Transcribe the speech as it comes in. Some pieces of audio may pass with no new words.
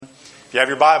If you have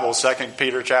your Bible, 2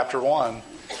 Peter chapter 1.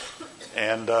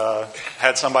 And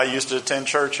had somebody used to attend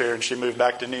church here, and she moved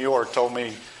back to New York, told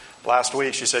me last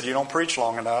week, she said, "You don't preach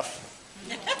long enough."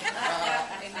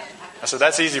 I said,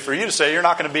 "That's easy for you to say. You're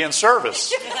not going to be in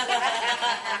service."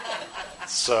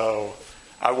 So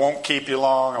I won't keep you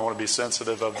long. I want to be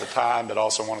sensitive of the time, but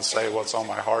also want to say what's on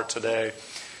my heart today.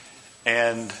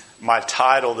 And my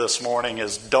title this morning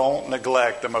is Don't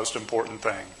Neglect the Most Important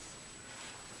Thing.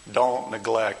 Don't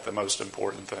neglect the most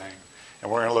important thing.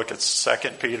 And we're going to look at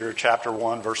 2 Peter chapter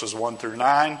 1, verses 1 through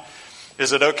 9.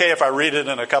 Is it okay if I read it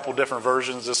in a couple different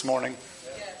versions this morning?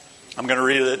 Yes. I'm going to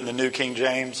read it in the New King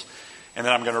James, and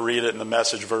then I'm going to read it in the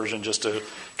Message version just to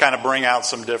kind of bring out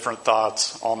some different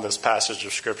thoughts on this passage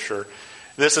of Scripture.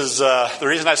 This is the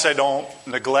reason I say don't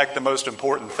neglect the most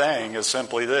important thing is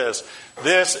simply this.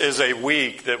 This is a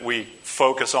week that we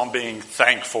focus on being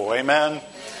thankful. Amen?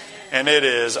 And it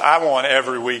is. I want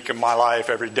every week of my life,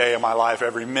 every day of my life,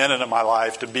 every minute of my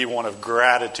life to be one of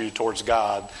gratitude towards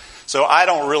God. So I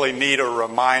don't really need a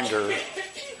reminder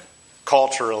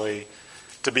culturally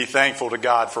to be thankful to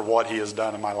God for what He has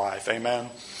done in my life. Amen?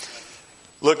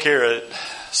 Look here at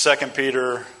 2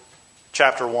 Peter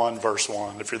chapter 1, verse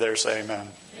 1. If you're there, say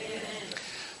amen. Amen.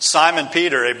 Simon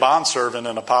Peter, a bondservant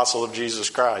and apostle of Jesus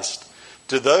Christ,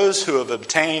 to those who have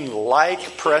obtained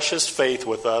like precious faith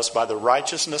with us by the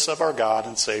righteousness of our God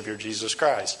and Savior Jesus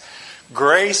Christ.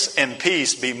 Grace and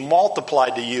peace be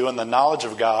multiplied to you in the knowledge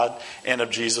of God and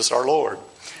of Jesus our Lord.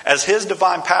 As His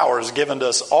divine power has given to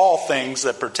us all things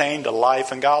that pertain to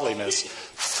life and godliness,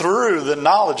 through the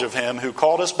knowledge of Him who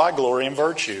called us by glory and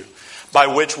virtue, by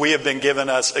which we have been given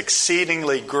us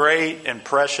exceedingly great and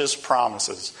precious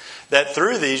promises, that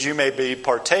through these you may be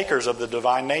partakers of the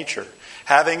divine nature,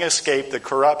 having escaped the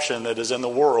corruption that is in the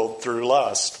world through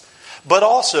lust. But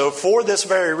also, for this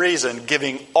very reason,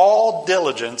 giving all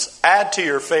diligence, add to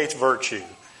your faith virtue,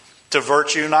 to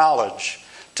virtue knowledge,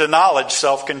 to knowledge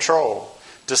self-control,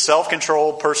 to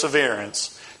self-control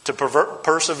perseverance, to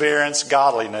perseverance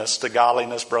godliness, to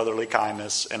godliness brotherly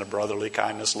kindness, and to brotherly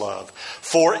kindness love.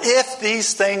 For if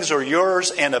these things are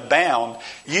yours and abound,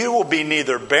 you will be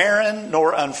neither barren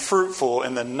nor unfruitful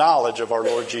in the knowledge of our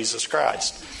Lord Jesus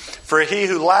Christ. For he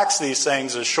who lacks these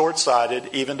things is short-sighted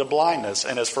even to blindness,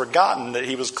 and has forgotten that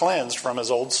he was cleansed from his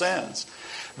old sins.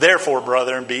 Therefore,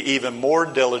 brethren, be even more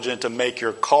diligent to make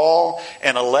your call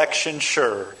and election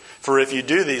sure. For if you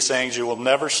do these things, you will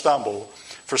never stumble.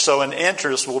 For so an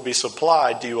entrance will be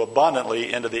supplied to you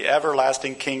abundantly into the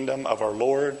everlasting kingdom of our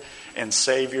Lord and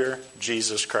Savior,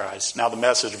 Jesus Christ. Now the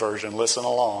Message version, listen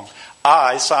along.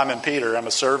 I, Simon Peter, am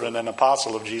a servant and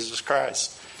apostle of Jesus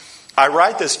Christ. I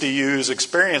write this to you whose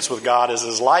experience with God is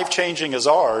as life-changing as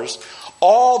ours,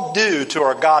 all due to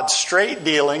our God's straight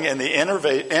dealing and the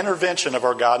intervention of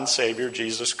our God and Savior,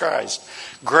 Jesus Christ.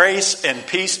 Grace and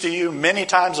peace to you many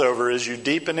times over as you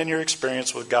deepen in your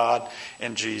experience with God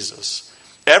and Jesus.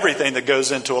 Everything that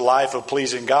goes into a life of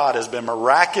pleasing God has been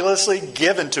miraculously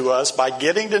given to us by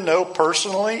getting to know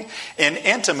personally and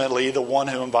intimately the one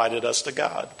who invited us to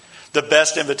God. The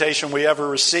best invitation we ever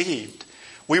received.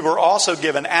 We were also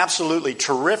given absolutely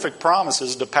terrific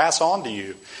promises to pass on to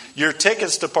you. Your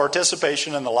tickets to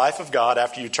participation in the life of God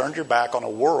after you turned your back on a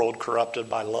world corrupted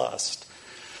by lust.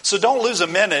 So don't lose a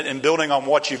minute in building on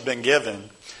what you've been given.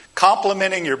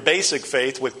 Complementing your basic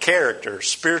faith with character,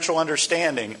 spiritual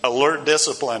understanding, alert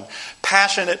discipline,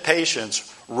 passionate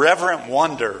patience, reverent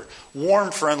wonder,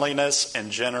 warm friendliness,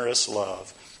 and generous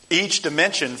love. Each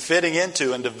dimension fitting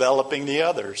into and developing the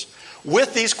others.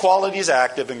 With these qualities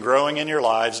active and growing in your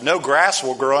lives, no grass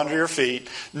will grow under your feet.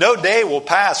 No day will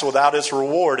pass without its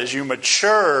reward as you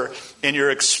mature in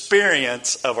your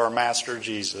experience of our Master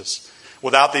Jesus.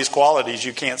 Without these qualities,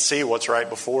 you can't see what's right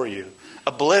before you,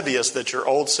 oblivious that your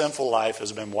old sinful life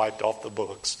has been wiped off the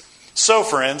books. So,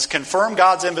 friends, confirm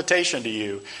God's invitation to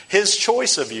you, His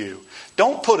choice of you.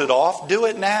 Don't put it off. Do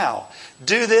it now.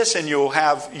 Do this and you'll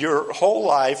have your whole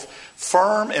life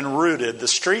firm and rooted, the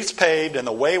streets paved and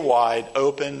the way wide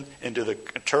open into the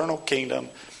eternal kingdom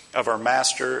of our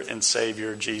Master and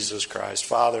Savior, Jesus Christ.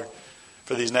 Father,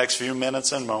 for these next few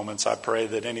minutes and moments, I pray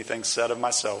that anything said of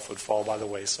myself would fall by the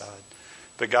wayside.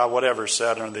 But God, whatever is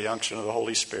said under the unction of the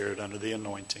Holy Spirit, under the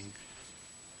anointing,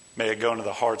 may it go into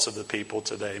the hearts of the people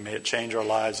today. May it change our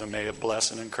lives and may it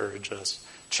bless and encourage us,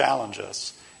 challenge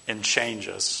us, and change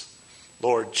us.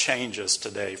 Lord, change us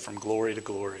today from glory to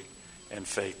glory and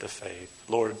faith to faith.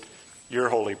 Lord, your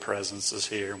holy presence is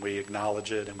here and we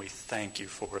acknowledge it and we thank you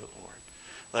for it, Lord.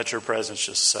 Let your presence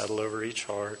just settle over each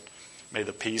heart. May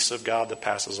the peace of God that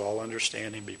passes all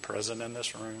understanding be present in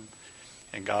this room.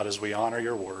 And God, as we honor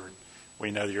your word,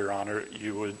 we know you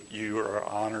are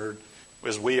honored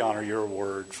As we honor your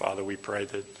word, Father, we pray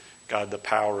that, God, the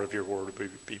power of your word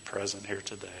would be present here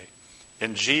today.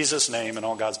 In Jesus' name, and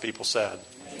all God's people said.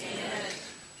 Amen.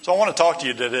 So I want to talk to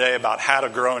you today about how to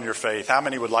grow in your faith. How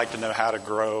many would like to know how to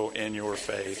grow in your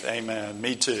faith? Amen.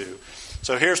 Me too.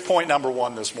 So here's point number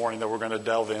 1 this morning that we're going to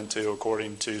delve into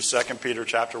according to 2 Peter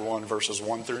chapter 1, verses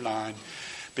 1 through 9.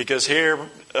 Because here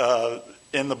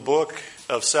in the book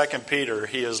of 2 Peter,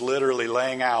 he is literally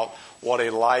laying out what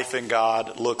a life in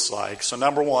God looks like. So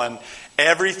number 1,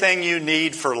 everything you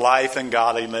need for life and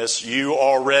godliness, you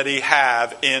already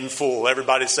have in full.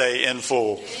 Everybody say in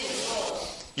full. In full.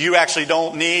 You actually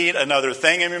don't need another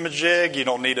thingamajig. You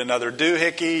don't need another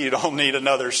doohickey. You don't need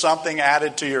another something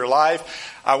added to your life.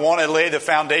 I want to lay the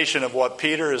foundation of what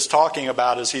Peter is talking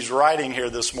about as he's writing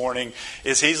here this morning,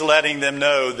 is he's letting them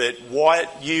know that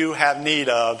what you have need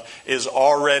of is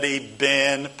already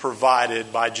been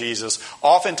provided by Jesus.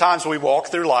 Oftentimes we walk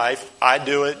through life, I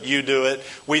do it, you do it,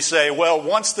 we say, well,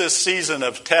 once this season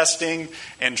of testing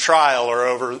and trial are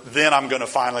over, then I'm going to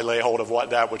finally lay hold of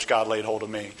that which God laid hold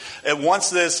of me. And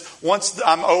once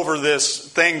I'm over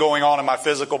this thing going on in my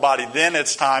physical body, then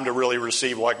it's time to really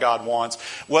receive what God wants.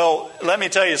 Well, let me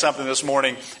tell you something this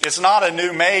morning. It's not a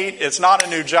new mate. It's not a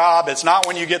new job. It's not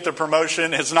when you get the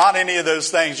promotion. It's not any of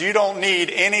those things. You don't need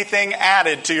anything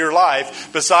added to your life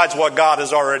besides what God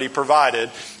has already provided.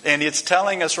 And it's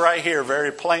telling us right here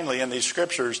very plainly in these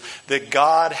scriptures that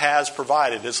God has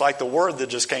provided. It's like the word that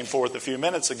just came forth a few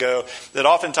minutes ago, that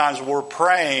oftentimes we're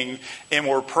praying, and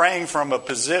we're praying from a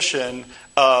position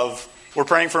of,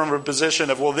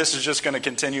 well, this is just going to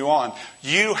continue on.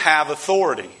 You have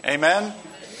authority. Amen?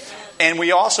 And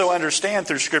we also understand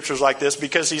through scriptures like this,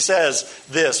 because he says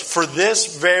this, for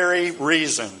this very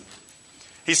reason.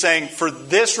 He's saying, for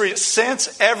this reason,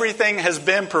 since everything has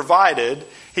been provided,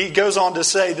 he goes on to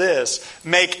say this,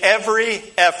 make every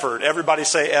effort. Everybody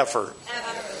say effort.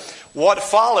 What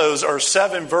follows are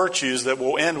 7 virtues that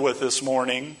we'll end with this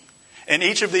morning. And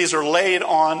each of these are laid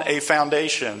on a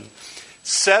foundation.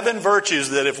 7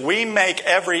 virtues that if we make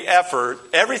every effort,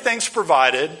 everything's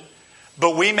provided,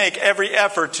 but we make every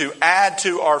effort to add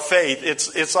to our faith.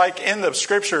 It's like in the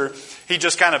scripture, he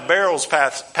just kind of barrels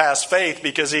past faith,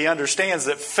 because he understands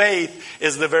that faith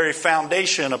is the very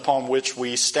foundation upon which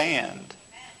we stand.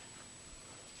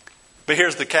 But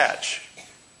here's the catch.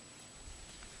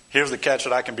 Here's the catch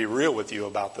that I can be real with you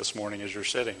about this morning as you're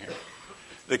sitting here.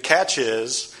 The catch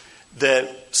is that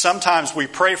sometimes we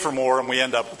pray for more and we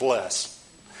end up with less.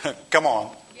 Come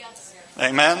on. Yes.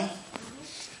 Amen?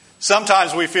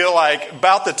 Sometimes we feel like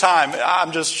about the time,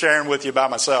 I'm just sharing with you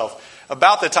about myself,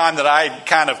 about the time that I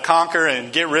kind of conquer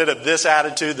and get rid of this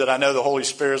attitude that I know the Holy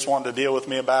Spirit's wanting to deal with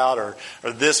me about, or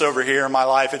this over here in my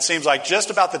life, it seems like just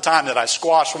about the time that I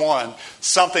squash one,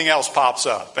 something else pops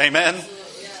up. Amen?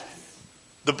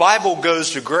 The Bible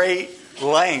goes to great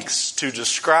lengths to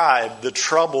describe the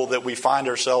trouble that we find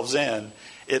ourselves in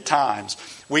at times.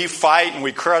 We fight and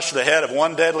we crush the head of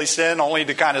one deadly sin only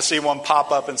to kind of see one pop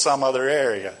up in some other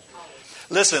area.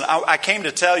 Listen, I came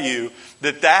to tell you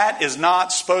that is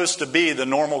not supposed to be the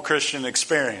normal Christian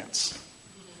experience.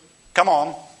 Come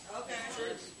on.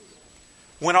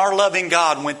 When our loving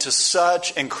God went to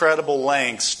such incredible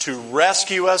lengths to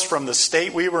rescue us from the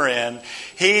state we were in,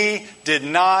 He did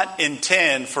not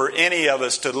intend for any of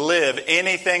us to live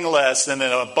anything less than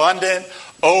an abundant,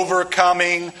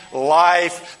 overcoming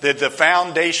life, that the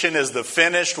foundation is the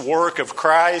finished work of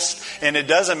Christ. And it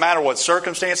doesn't matter what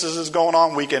circumstances is going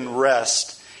on, we can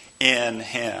rest in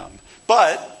Him.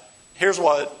 But here's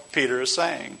what Peter is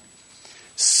saying.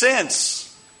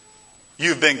 Since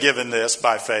you've been given this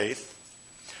by faith,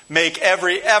 make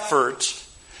every effort.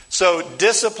 So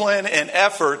discipline and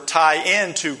effort tie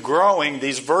into growing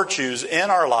these virtues in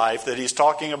our life that he's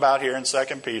talking about here in 2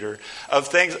 Peter. Of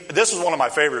things. This is one of my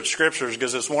favorite scriptures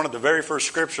because it's one of the very first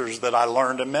scriptures that I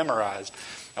learned and memorized.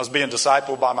 I was being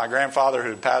discipled by my grandfather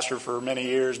who had pastored for many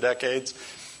years, decades.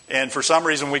 And for some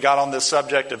reason we got on this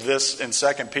subject of this in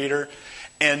 2 Peter.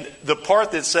 And the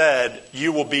part that said,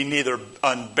 you will be neither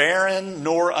unbarren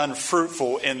nor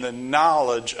unfruitful in the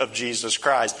knowledge of Jesus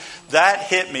Christ. That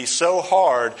hit me so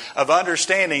hard of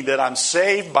understanding that I'm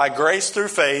saved by grace through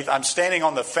faith. I'm standing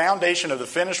on the foundation of the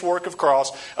finished work of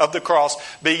the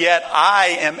cross. But yet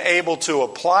I am able to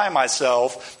apply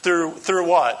myself through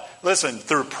what? Listen,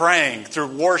 through praying,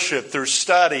 through worship, through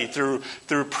study, through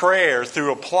prayer,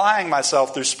 through applying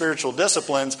myself through spiritual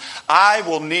disciplines, I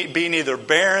will be neither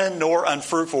barren nor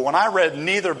unfruitful. When I read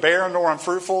neither barren nor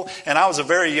unfruitful, and I was a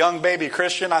very young baby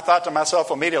Christian, I thought to myself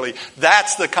immediately,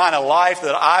 that's the kind of life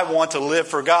that I want to live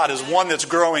for God, is one that's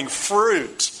growing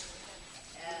fruit.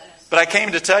 But I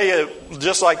came to tell you,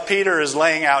 just like Peter is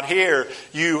laying out here,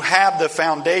 you have the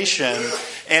foundation,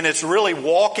 and it's really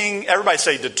walking, everybody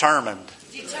say determined.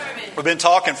 Determined. We've been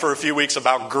talking for a few weeks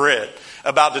about grit,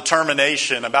 about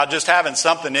determination, about just having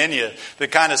something in you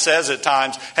that kind of says at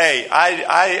times, hey,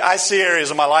 I see areas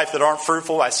of my life that aren't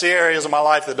fruitful. I see areas of my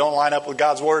life that don't line up with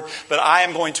God's Word, but I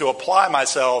am going to apply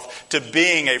myself to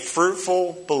being a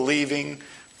fruitful, believing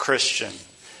Christian.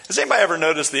 Has anybody ever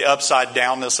noticed the upside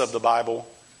downness of the Bible?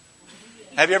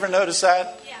 Have you ever noticed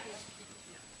that? Yeah.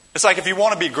 It's like if you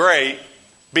want to be great,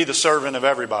 be the servant of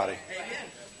everybody.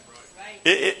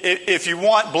 If you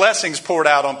want blessings poured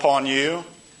out upon you,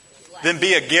 then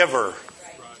be a giver.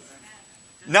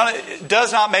 It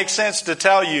does not make sense to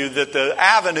tell you that the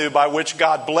avenue by which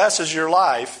God blesses your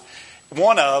life,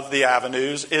 one of the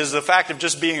avenues, is the fact of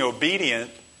just being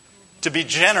obedient, to be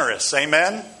generous.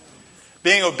 Amen?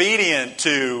 Being obedient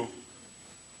to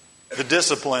the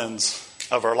disciplines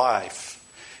of our life.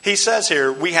 He says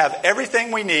here, we have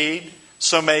everything we need,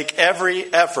 so make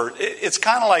every effort. It's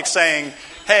kind of like saying,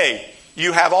 hey,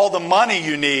 you have all the money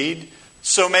you need,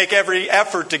 so make every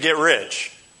effort to get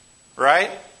rich. Right?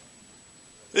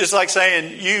 It's like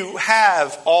saying, you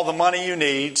have all the money you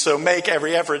need, so make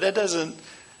every effort. That doesn't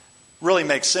really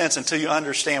make sense until you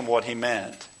understand what he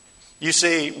meant. You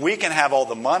see, we can have all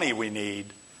the money we need,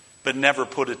 but never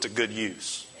put it to good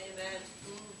use.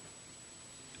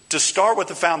 To start with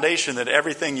the foundation that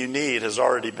everything you need has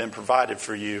already been provided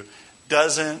for you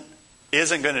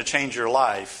isn't going to change your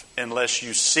life unless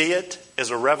you see it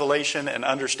as a revelation and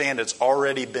understand it's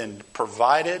already been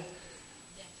provided.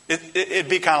 It'd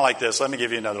be kind of like this. Let me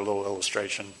give you another little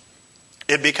illustration.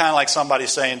 It'd be kind of like somebody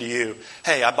saying to you,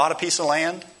 hey, I bought a piece of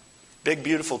land, big,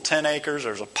 beautiful 10 acres.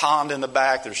 There's a pond in the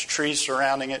back. There's trees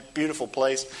surrounding it. Beautiful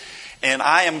place. And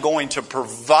I am going to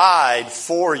provide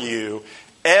for you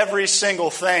every single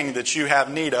thing that you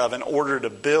have need of in order to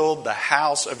build the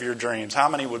house of your dreams. How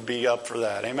many would be up for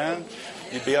that? Amen?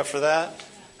 You'd be up for that?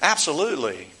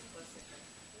 Absolutely.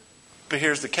 But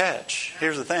here's the catch.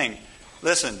 Here's the thing.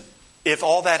 Listen, if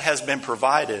all that has been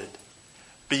provided,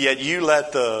 but yet you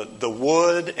let the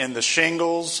wood and the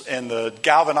shingles and the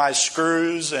galvanized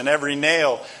screws and every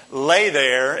nail lay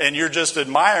there and you're just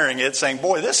admiring it saying,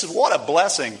 boy, this is what a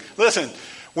blessing. Listen,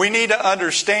 we need to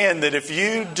understand that if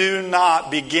you do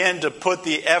not begin to put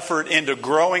the effort into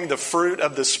growing the fruit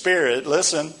of the Spirit,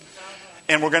 listen,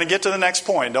 and we're going to get to the next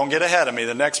point. Don't get ahead of me.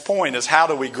 The next point is how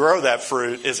do we grow that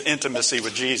fruit is intimacy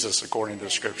with Jesus according to the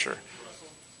Scripture.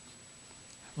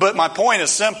 But my point is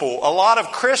simple. A lot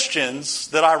of Christians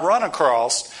that I run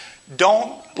across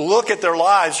don't look at their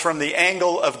lives from the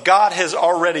angle of God has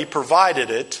already provided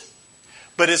it.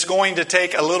 But it's going to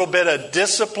take a little bit of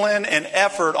discipline and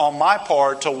effort on my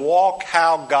part to walk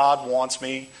how God wants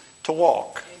me to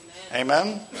walk.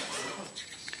 Amen?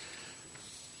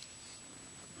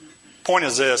 Point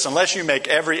is this, unless you make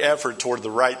every effort toward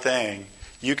the right thing,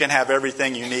 you can have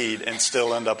everything you need and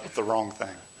still end up with the wrong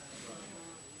thing.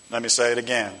 Let me say it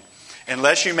again.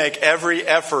 Unless you make every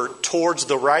effort towards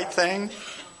the right thing,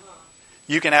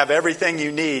 you can have everything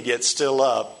you need yet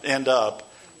still end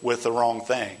up with the wrong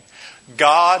thing.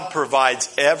 God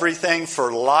provides everything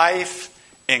for life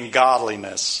and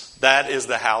godliness. That is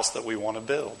the house that we want to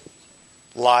build.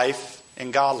 Life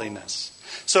and godliness.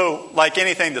 So, like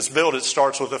anything that's built, it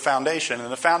starts with a foundation. And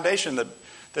the foundation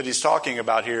that he's talking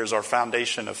about here is our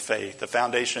foundation of faith. The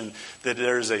foundation that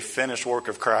there is a finished work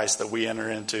of Christ that we enter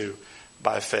into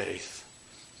by faith.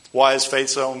 Why is faith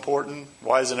so important?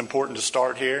 Why is it important to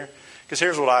start here? Because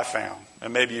here's what I found,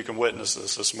 and maybe you can witness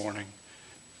this morning.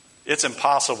 It's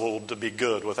impossible to be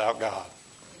good without God.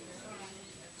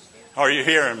 Are you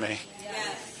hearing me?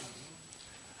 Yes.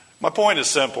 My point is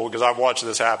simple because I've watched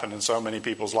this happen in so many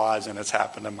people's lives and it's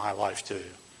happened in my life too.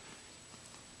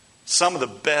 Some of the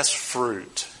best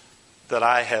fruit that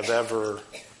I have ever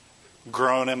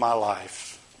grown in my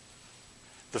life,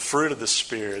 the fruit of the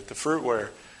Spirit, the fruit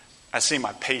where I see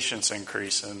my patience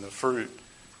increase and the fruit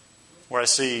where I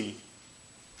see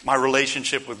my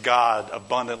relationship with God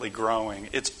abundantly growing.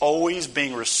 It's always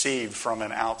being received from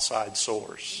an outside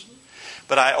source.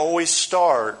 But I always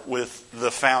start with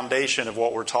the foundation of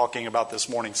what we're talking about this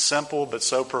morning. Simple, but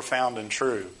so profound and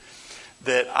true.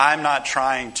 That I'm not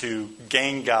trying to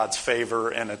gain God's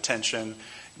favor and attention.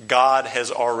 God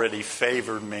has already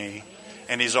favored me.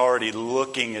 And He's already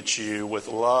looking at you with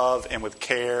love and with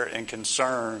care and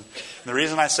concern. And the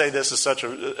reason I say this is such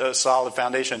a solid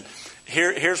foundation,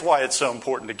 Here's why it's so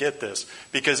important to get this.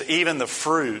 Because even the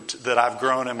fruit that I've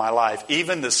grown in my life,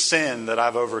 even the sin that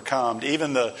I've overcome,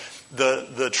 even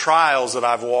the trials that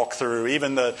I've walked through,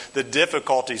 even the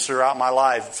difficulties throughout my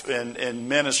life in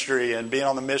ministry and being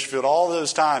on the mission field, all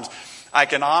those times, I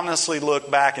can honestly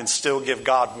look back and still give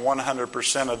God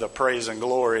 100% of the praise and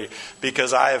glory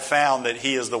because I have found that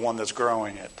He is the one that's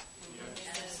growing it.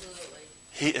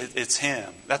 Absolutely. It's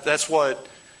Him. That's what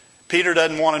Peter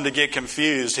doesn't want him to get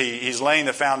confused. He's laying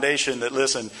the foundation that,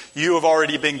 listen, you have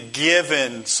already been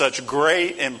given such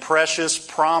great and precious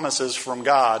promises from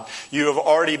God. You have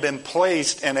already been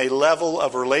placed in a level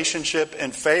of relationship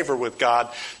and favor with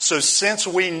God. So since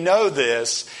we know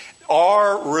this,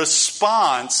 our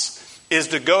response is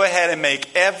to go ahead and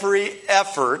make every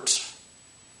effort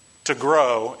to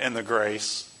grow in the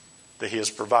grace that He has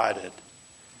provided.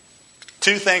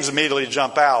 Two things immediately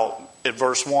jump out at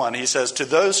verse 1. He says, to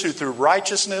those who through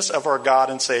righteousness of our God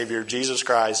and Savior, Jesus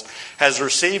Christ, has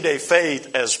received a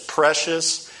faith as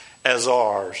precious as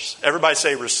ours. Everybody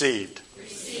say received.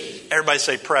 Received. Everybody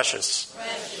say precious.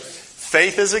 Precious.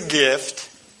 Faith is a gift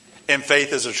and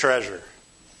faith is a treasure.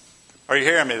 Are you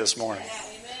hearing me this morning?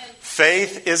 Amen.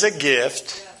 Faith is a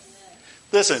gift.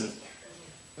 Listen,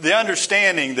 the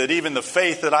understanding that even the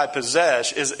faith that I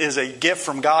possess is a gift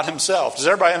from God Himself. Does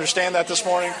everybody understand that this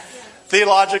morning?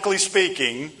 Theologically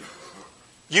speaking,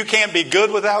 you can't be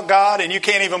good without God and you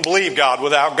can't even believe God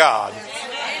without God.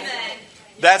 Amen.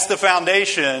 That's the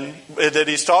foundation that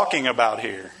He's talking about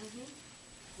here.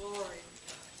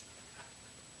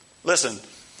 Listen,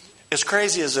 as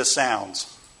crazy as this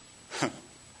sounds,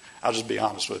 I'll just be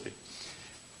honest with you.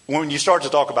 When you start to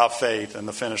talk about faith and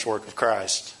the finished work of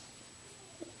Christ,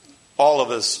 all of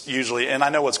us usually, and I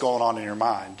know what's going on in your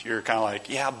mind, you're kind of like,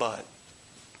 yeah, but.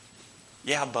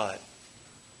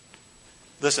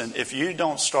 Listen, if you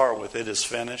don't start with it is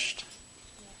finished,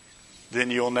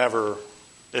 then you'll never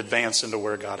advance into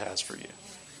where God has for you.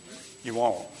 You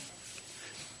won't.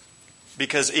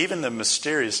 Because even the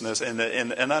mysteriousness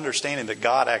and understanding that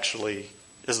God actually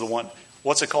is the one,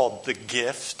 what's it called? The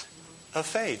gift of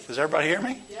faith. Does everybody hear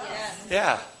me?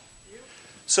 Yeah.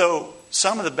 So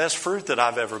some of the best fruit that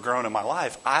I've ever grown in my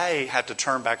life, I had to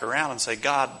turn back around and say,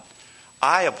 God,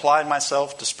 I applied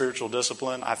myself to spiritual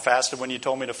discipline. I fasted when you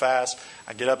told me to fast.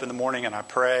 I get up in the morning and I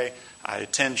pray. I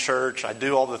attend church. I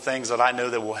do all the things that I know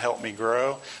that will help me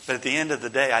grow. But at the end of the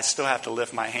day, I still have to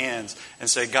lift my hands and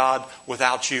say, God,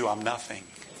 without you, I'm nothing.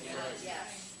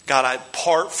 God, I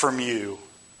part from you.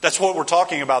 That's what we're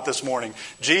talking about this morning.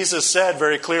 Jesus said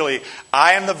very clearly,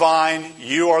 I am the vine,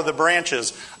 you are the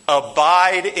branches.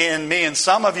 Abide in me. And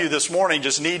some of you this morning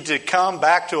just need to come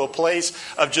back to a place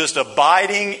of just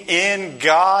abiding in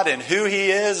God and who He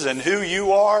is and who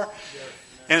you are.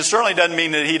 And it certainly doesn't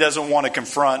mean that He doesn't want to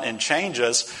confront and change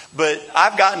us. But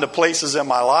I've gotten to places in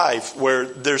my life where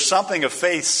there's something of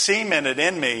faith cemented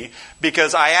in me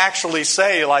because I actually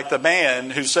say, like the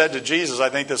man who said to Jesus, I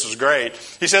think this is great.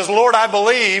 He says, Lord, I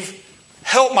believe,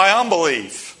 help my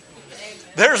unbelief.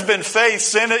 There's been faith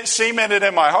cemented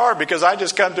in my heart because I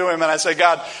just come to Him and I say,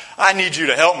 God, I need you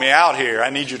to help me out here. I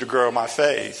need you to grow my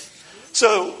faith.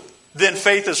 So then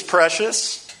faith is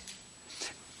precious.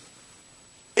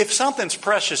 If something's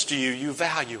precious to you, you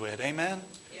value it. Amen?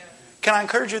 Yeah. Can I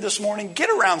encourage you this morning? Get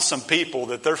around some people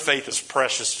that their faith is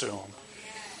precious to them.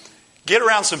 Get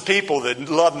around some people that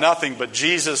love nothing but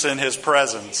Jesus and His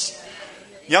presence.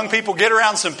 Young people, get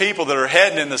around some people that are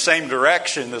heading in the same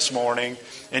direction this morning,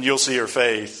 and you'll see your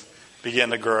faith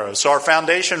begin to grow. So our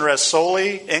foundation rests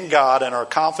solely in God, and our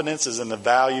confidence is in the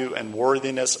value and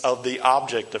worthiness of the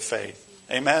object of faith.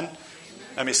 Amen?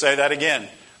 Let me say that again.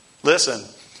 Listen,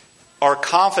 our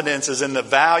confidence is in the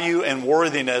value and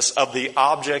worthiness of the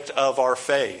object of our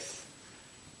faith.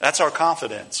 That's our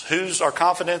confidence. Who's our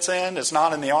confidence in? It's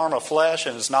not in the arm of flesh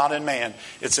and it's not in man.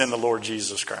 It's in the Lord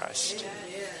Jesus Christ.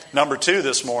 Number 2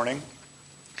 this morning,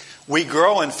 we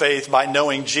grow in faith by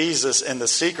knowing Jesus in the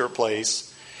secret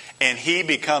place, and He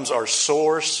becomes our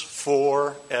source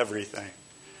for everything.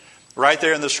 Right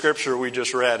there in the scripture we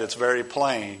just read, it's very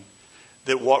plain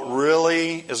that what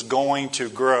really is going to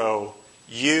grow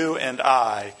you and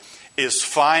I is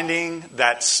finding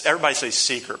that, everybody say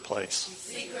secret place.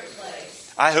 Secret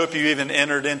place. I hope you even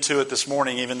entered into it this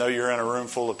morning, even though you're in a room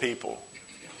full of people.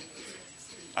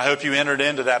 I hope you entered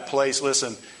into that place.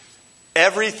 Listen,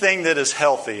 everything that is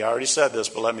healthy, I already said this,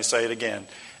 but let me say it again.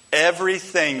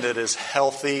 Everything that is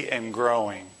healthy and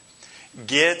growing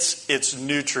gets its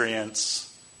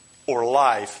nutrients or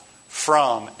life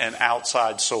from an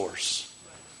outside source.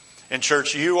 And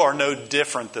church, you are no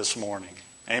different this morning.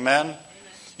 Amen?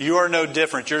 You are no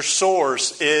different. Your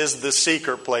source is the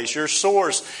secret place. Your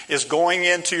source is going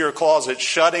into your closet,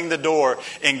 shutting the door,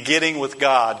 and getting with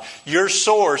God. Your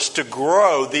source to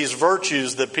grow these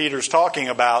virtues that Peter's talking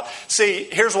about. See,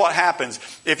 here's what happens.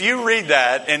 If you read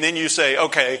that and then you say,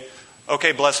 okay,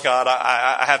 bless God,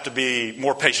 I have to be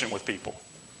more patient with people.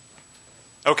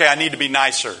 Okay, I need to be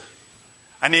nicer.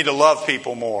 I need to love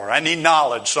people more. I need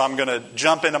knowledge, so I'm going to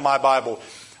jump into my Bible.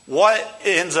 What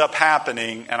ends up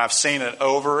happening, and I've seen it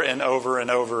over and over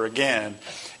and over again,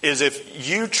 is if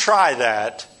you try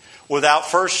that without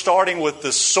first starting with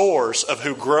the source of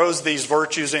who grows these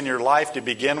virtues in your life to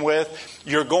begin with,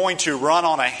 you're going to run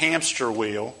on a hamster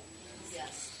wheel.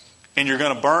 And you're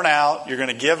going to burn out, you're going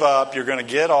to give up, you're going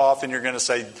to get off, and you're going to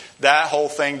say, that whole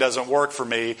thing doesn't work for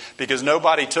me, because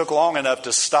nobody took long enough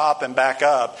to stop and back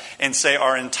up and say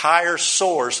our entire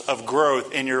source of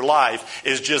growth in your life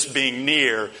is just being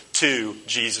near to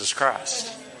Jesus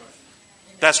Christ.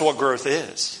 That's what growth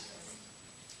is.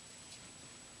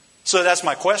 So that's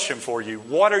my question for you.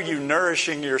 What are you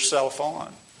nourishing yourself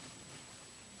on?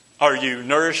 Are you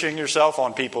nourishing yourself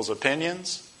on people's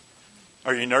opinions?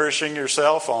 Are you nourishing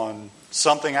yourself on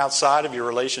something outside of your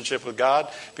relationship with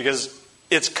God? Because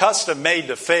it's custom made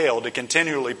to fail to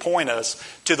continually point us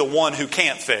to the one who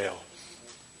can't fail.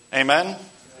 Amen?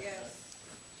 Yes.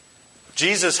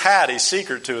 Jesus had a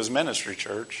secret to his ministry,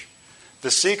 church. The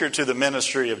secret to the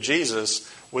ministry of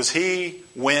Jesus was he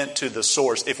went to the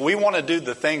source. If we want to do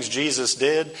the things Jesus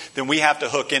did, then we have to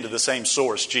hook into the same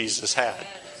source Jesus had.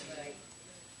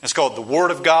 It's called the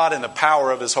Word of God and the power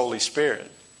of his Holy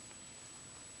Spirit.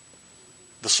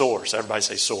 The source. Everybody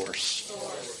say source.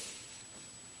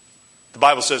 The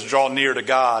Bible says draw near to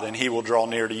God and he will draw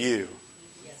near to you.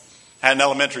 I had an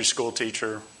elementary school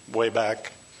teacher way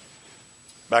back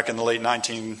in the late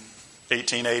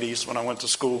 1880s when I went to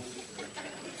school.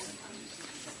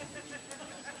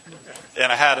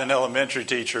 And I had an elementary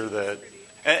teacher that,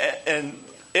 and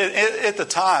at the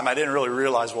time I didn't really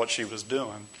realize what she was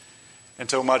doing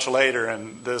until much later,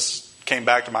 and this came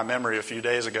back to my memory a few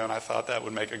days ago, and I thought that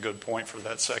would make a good point for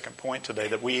that second point today,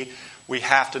 that we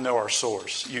have to know our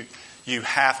source. You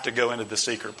have to go into the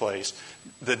secret place.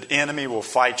 The enemy will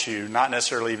fight you, not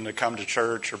necessarily even to come to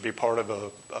church or be part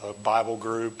of a Bible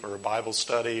group or a Bible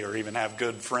study or even have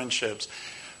good friendships.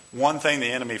 One thing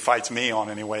the enemy fights me on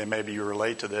anyway, and maybe you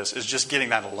relate to this, is just getting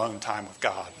that alone time with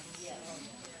God.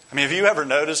 I mean, have you ever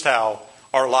noticed how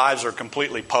our lives are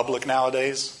completely public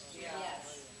nowadays?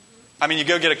 I mean, you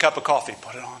go get a cup of coffee,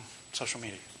 put it on social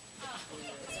media.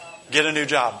 Get a new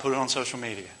job, put it on social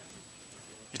media.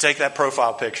 You take that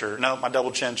profile picture. No, my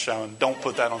double chin's showing. Don't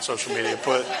put that on social media.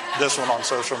 Put this one on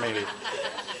social media.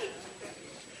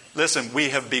 Listen, we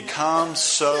have become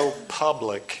so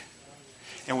public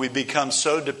and we've become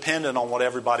so dependent on what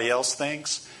everybody else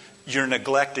thinks, you're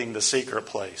neglecting the secret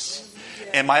place.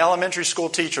 And my elementary school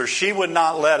teacher, she would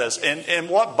not let us. And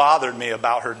what bothered me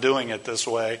about her doing it this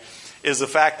way is the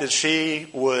fact that she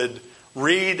would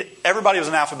read, everybody was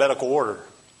in alphabetical order.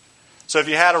 So if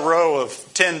you had a row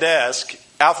of 10 desks,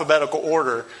 alphabetical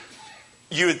order,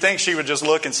 you would think she would just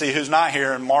look and see who's not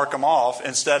here and mark them off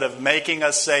instead of making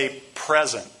us say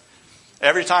present.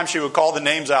 Every time she would call the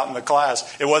names out in the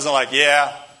class, it wasn't like,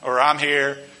 yeah, or I'm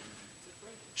here.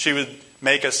 She would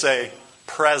make us say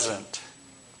present.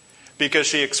 Because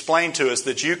she explained to us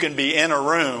that you can be in a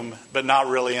room, but not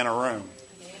really in a room.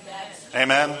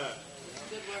 Amen?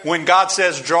 When God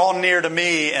says, draw near to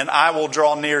me and I will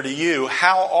draw near to you,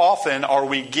 how often are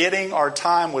we getting our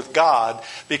time with God?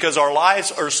 Because our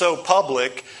lives are so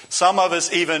public, some of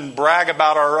us even brag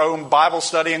about our own Bible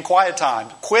study and quiet time.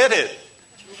 Quit it.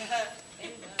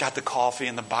 Got the coffee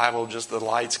and the Bible, just the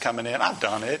lights coming in. I've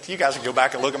done it. You guys can go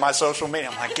back and look at my social media.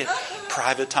 I'm like, get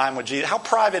private time with Jesus. How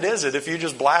private is it if you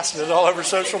just blasted it all over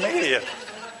social media?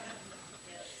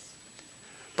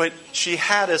 But she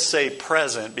had us say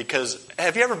present because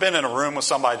have you ever been in a room with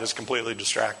somebody that's completely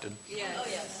distracted?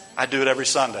 Yes. I do it every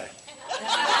Sunday.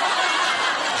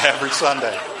 Every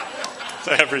Sunday.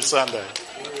 Every Sunday.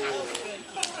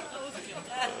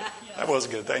 That was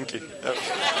good. Thank you.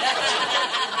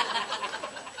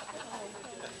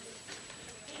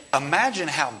 Imagine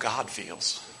how God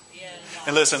feels.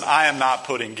 And listen, I am not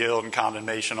putting guilt and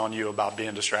condemnation on you about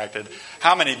being distracted.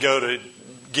 How many go to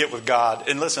get with God?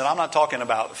 And listen, I'm not talking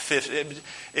about 50.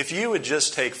 If you would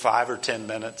just take 5 or 10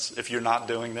 minutes, if you're not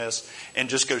doing this, and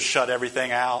just go shut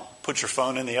everything out, put your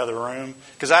phone in the other room.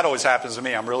 Because that always happens to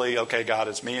me. I'm really, okay, God,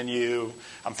 it's me and you.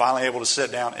 I'm finally able to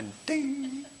sit down and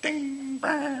ding, ding,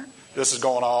 bang. This is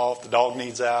going off. The dog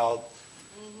needs out.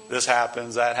 This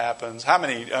happens, that happens. How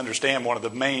many understand one of the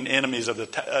main enemies of the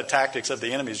tactics of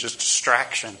the enemy is just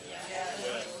distraction?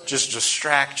 just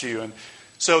distract you. And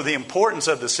so the importance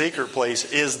of the secret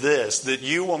place is this, that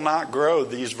you will not grow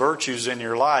these virtues in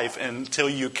your life until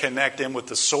you connect in with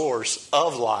the source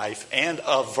of life and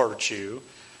of virtue.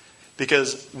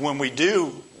 Because when we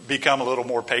do become a little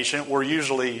more patient, we're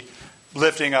usually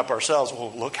lifting up ourselves.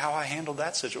 Well, look how I handled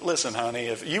that situation. Listen, honey,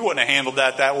 if you wouldn't have handled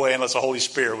that way unless the Holy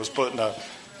Spirit was putting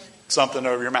something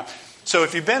over your mouth. So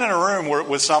if you've been in a room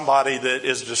with somebody that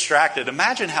is distracted,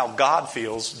 imagine how God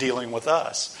feels dealing with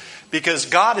us. Because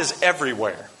God is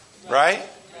everywhere, right?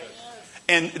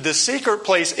 And the secret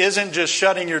place isn't just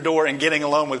shutting your door and getting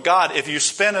alone with God. If you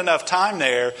spend enough time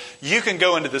there, you can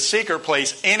go into the secret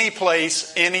place,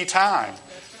 anytime.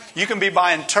 You can be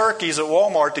buying turkeys at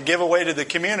Walmart to give away to the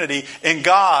community, and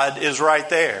God is right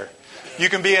there. You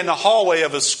can be in the hallway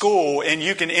of a school, and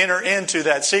you can enter into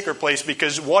that secret place,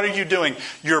 because what are you doing?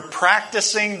 You're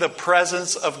practicing the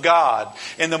presence of God.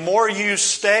 And the more you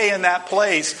stay in that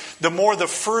place, the more the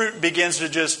fruit begins to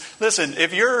just... Listen,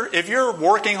 if you're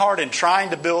working hard and trying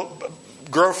to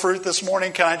grow fruit this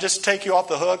morning, can I just take you off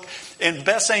the hook? And the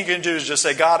best thing you can do is just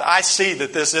say, God, I see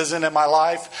that this isn't in my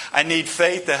life. I need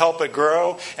faith to help it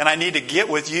grow. And I need to get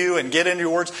with you and get into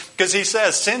your words. Because he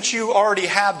says, since you already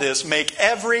have this, make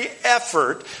every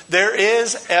effort. There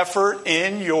is effort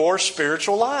in your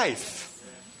spiritual life.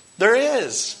 There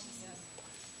is.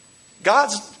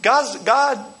 God,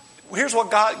 here's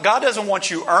what God doesn't want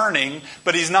you earning,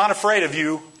 but he's not afraid of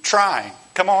you trying.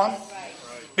 Come on.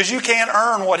 Because you can't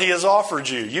earn what he has offered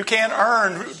you. You can't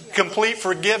earn complete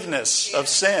forgiveness of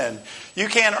sin. You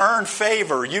can't earn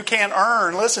favor. You can't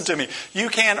earn, listen to me, you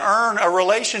can't earn a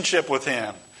relationship with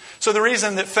him. So the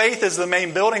reason that faith is the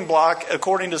main building block,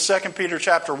 according to 2 Peter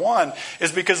chapter 1,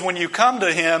 is because when you come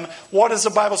to him, what does the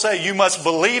Bible say? You must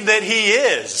believe that he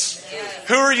is. Yes.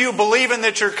 Who are you believing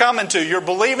that you're coming to? You're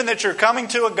believing that you're coming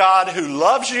to a God who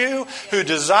loves you, who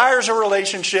desires a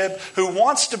relationship, who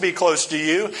wants to be close to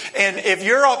you. And if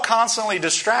you're all constantly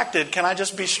distracted, can I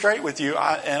just be straight with you?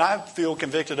 And I feel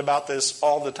convicted about this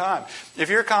all the time. If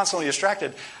you're constantly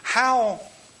distracted, let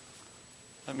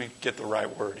me get the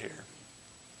right word here.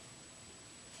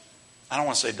 I don't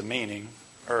want to say demeaning,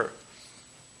 or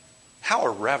how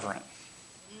irreverent.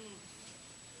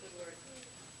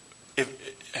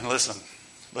 And listen,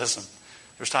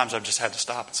 there's times I've just had to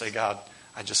stop and say, God,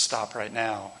 I just stop right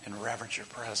now and reverence your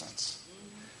presence.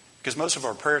 Because most of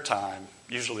our prayer time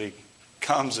usually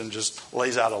comes and just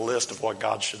lays out a list of what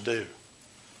God should do.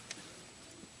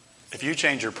 If you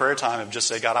change your prayer time and just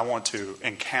say, God, I want to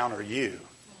encounter you,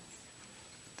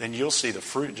 then you'll see the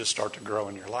fruit just start to grow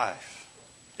in your life.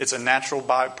 It's a natural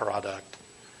byproduct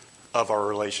of our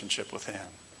relationship with him.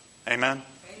 Amen?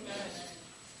 Amen.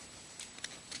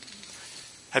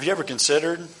 Have you ever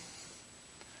considered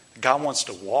God wants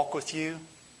to walk with you,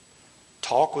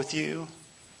 talk with you,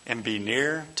 and be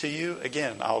near to you?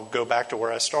 Again, I'll go back to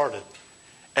where I started.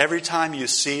 Every time you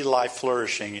see life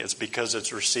flourishing, it's because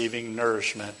it's receiving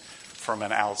nourishment from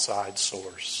an outside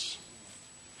source.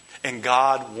 And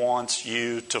God wants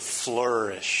you to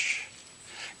flourish.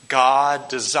 God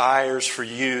desires for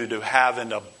you to have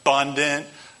an abundant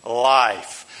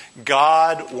life.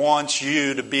 God wants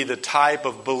you to be the type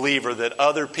of believer that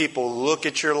other people look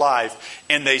at your life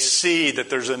and they see that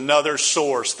there's another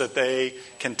source that they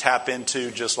can tap into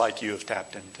just like you have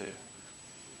tapped into.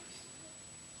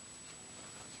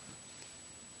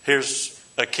 Here's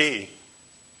a key.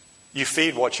 You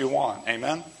feed what you want.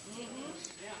 Amen?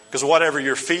 Because whatever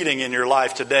you're feeding in your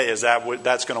life today,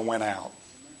 that's going to win out.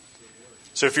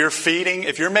 So if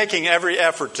you're making every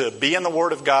effort to be in the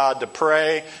Word of God, to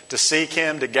pray, to seek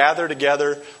him, to gather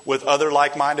together with other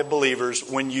like-minded believers,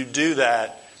 when you do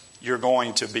that, you're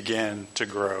going to begin to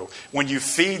grow. When you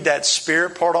feed that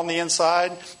spirit part on the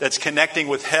inside, that's connecting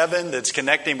with heaven, that's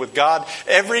connecting with God,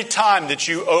 every time that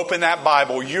you open that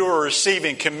Bible, you are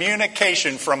receiving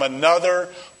communication from another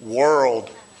world.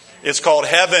 It's called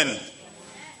heaven.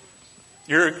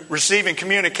 You're receiving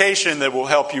communication that will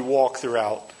help you walk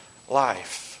throughout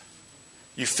life.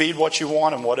 You feed what you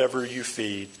want, and whatever you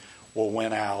feed will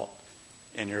win out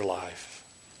in your life.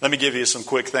 Let me give you some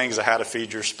quick things on how to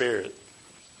feed your spirit.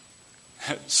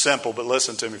 Simple, but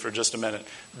listen to me for just a minute.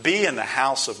 Be in the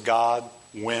house of God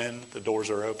when the doors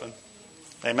are open.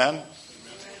 Amen?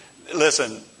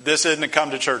 Listen, this isn't a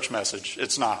come to church message.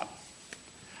 It's not.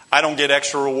 I don't get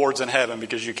extra rewards in heaven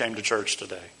because you came to church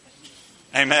today.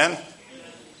 Amen?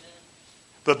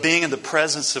 But being in the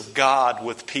presence of God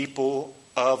with people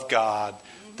of God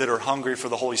that are hungry for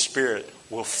the Holy Spirit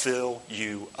will fill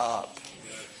you up.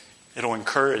 It'll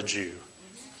encourage you.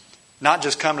 Not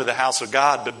just come to the house of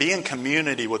God, but be in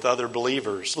community with other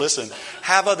believers. Listen,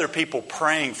 have other people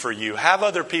praying for you. Have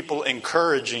other people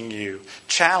encouraging you,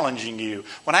 challenging you.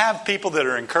 When I have people that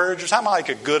are encouragers, I'm like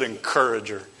a good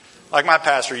encourager. Like my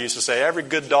pastor used to say, every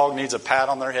good dog needs a pat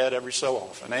on their head every so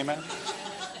often. Amen?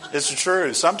 It's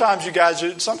true. Sometimes you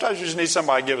just need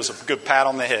somebody to give us a good pat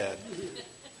on the head.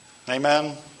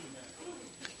 Amen?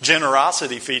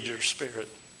 Generosity feeds your spirit.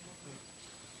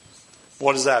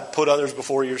 What does that? Put others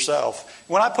before yourself.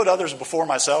 When I put others before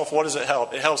myself, what does it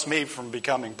help? It helps me from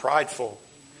becoming prideful.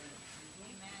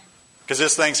 Because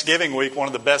this Thanksgiving week, one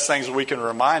of the best things we can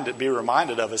be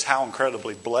reminded of is how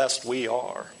incredibly blessed we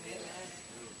are.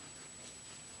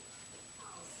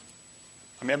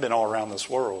 I mean, I've been all around this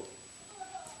world.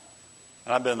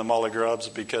 And I've been in the Mully Grubs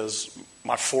because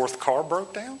my fourth car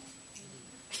broke down.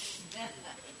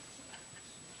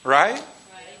 Right?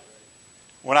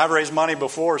 When I've raised money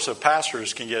before so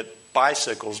pastors can get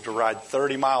bicycles to ride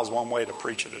 30 miles one way to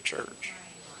preach at a church.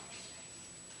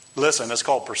 Listen, it's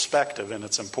called perspective, and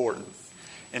it's important.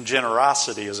 And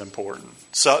generosity is important.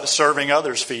 So, serving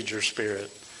others feeds your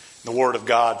spirit. The Word of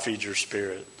God feeds your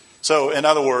spirit. So, in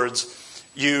other words,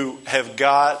 you have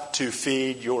got to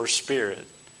feed your spirit.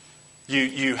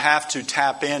 You have to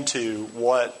tap into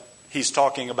what he's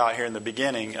talking about here in the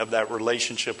beginning of that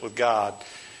relationship with God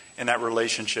and that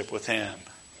relationship with Him.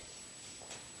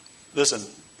 Listen,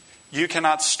 you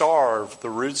cannot starve the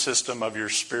root system of your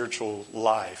spiritual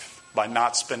life by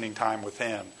not spending time with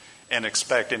Him and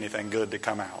expect anything good to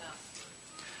come out.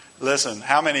 Listen,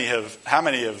 how many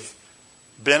have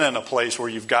been in a place where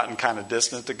you've gotten kind of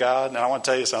distant to God? And I want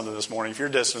to tell you something this morning. If you're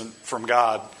distant from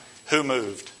God, who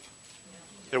moved?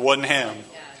 It wasn't Him.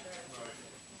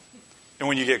 And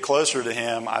when you get closer to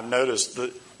Him, I've noticed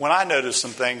that when I notice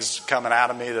some things coming out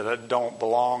of me that don't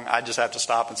belong, I just have to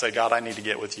stop and say, God, I need to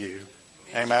get with you.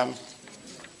 Amen?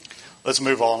 Let's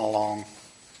move on along.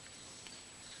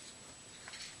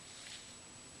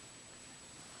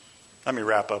 Let me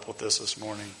wrap up with this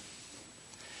morning.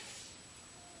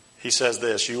 He says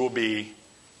this, you will be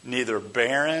neither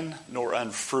barren nor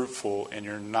unfruitful in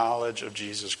your knowledge of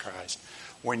Jesus Christ.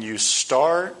 When you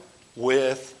start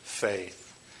with faith,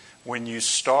 when you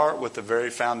start with the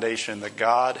very foundation that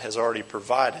God has already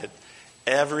provided,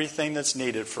 everything that's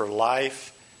needed for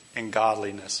life and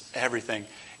godliness, everything.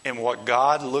 And what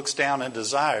God looks down and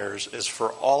desires is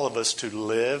for all of us to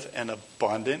live an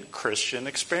abundant Christian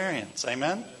experience.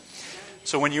 Amen?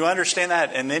 So when you understand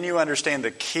that, and then you understand the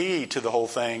key to the whole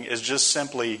thing is just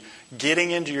simply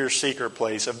getting into your secret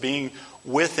place of being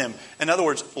with Him. In other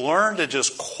words, learn to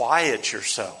just quiet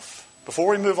yourself.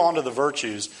 Before we move on to the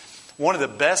virtues, one of the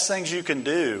best things you can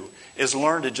do is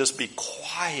learn to just be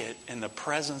quiet in the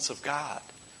presence of God.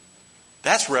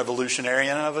 That's revolutionary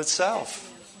in and of itself.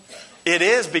 It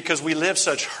is, because we live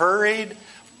such hurried,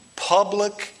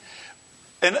 public,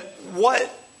 and what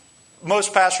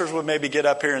most pastors would maybe get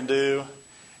up here and do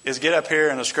is get up here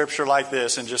in a scripture like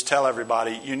this and just tell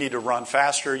everybody, you need to run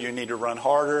faster, you need to run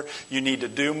harder, you need to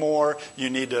do more,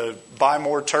 you need to buy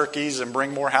more turkeys and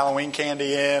bring more Halloween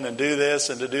candy in and do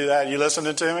this and to do that. You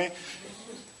listening to me?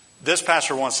 This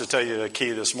pastor wants to tell you the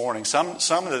key this morning. Some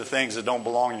of the things that don't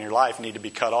belong in your life need to be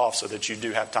cut off so that you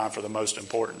do have time for the most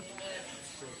important.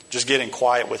 Just getting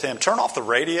quiet with Him. Turn off the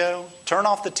radio, turn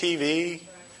off the TV,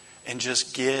 and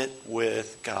just get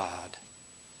with God.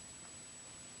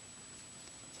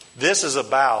 This is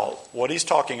about, what he's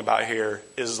talking about here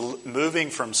is moving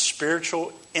from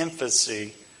spiritual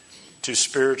infancy to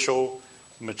spiritual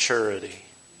maturity.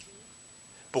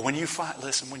 But when you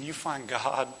find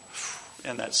God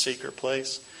in that secret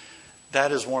place,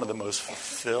 that is one of the most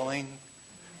fulfilling,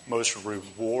 most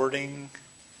rewarding,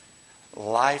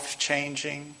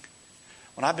 life-changing.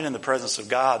 When I've been in the presence of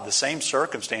God, the same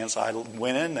circumstance I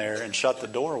went in there and shut the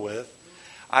door with,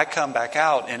 I come back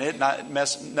out and it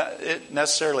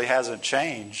necessarily hasn't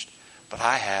changed, but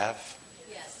I have.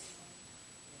 Yes.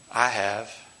 I have.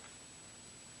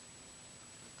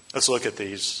 Let's look at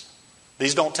these.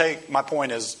 My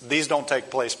point is, these don't take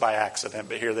place by accident,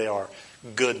 but here they are.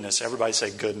 Goodness. Everybody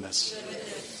say goodness.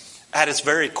 Goodness. At its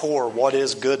very core, what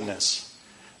is goodness?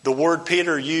 The word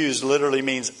Peter used literally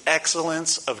means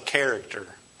excellence of character.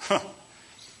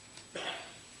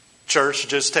 Church,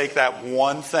 just take that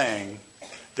one thing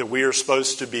that we are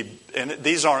supposed to be, and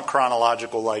these aren't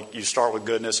chronological, like you start with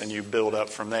goodness and you build up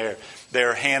from there.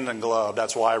 They're hand in glove.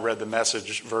 That's why I read the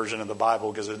Message version of the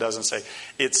Bible, because it doesn't say,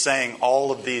 it's saying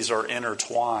all of these are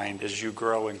intertwined as you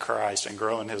grow in Christ and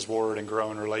grow in His Word and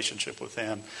grow in relationship with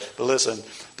Him. But listen,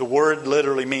 the word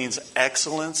literally means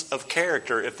excellence of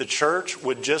character. If the church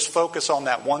would just focus on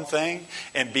that one thing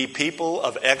and be people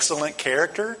of excellent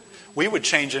character, we would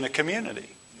change in a community.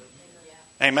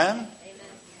 Amen?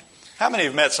 How many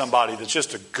have met somebody that's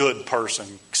just a good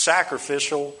person,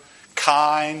 sacrificial,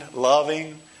 kind,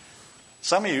 loving?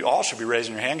 Some of you all should be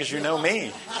raising your hand because you know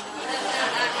me.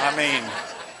 I mean,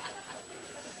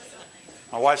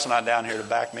 my wife's not down here to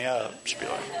back me up. She'd be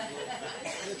like,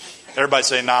 everybody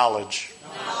say knowledge.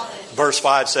 Verse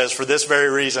 5 says, for this very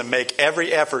reason, make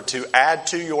every effort to add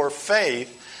to your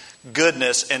faith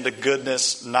goodness, and to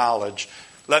goodness knowledge.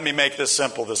 Let me make this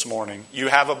simple this morning. You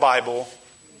have a Bible,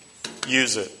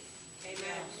 use it.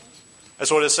 That's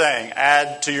what it's saying.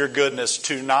 Add to your goodness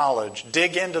to knowledge.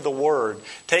 Dig into the Word.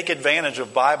 Take advantage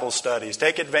of Bible studies.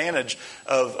 Take advantage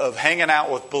of hanging out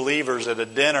with believers at a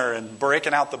dinner and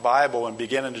breaking out the Bible and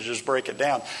beginning to just break it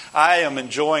down. I am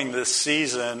enjoying this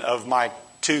season of my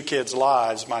two kids'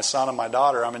 lives, my son and my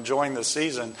daughter. I'm enjoying this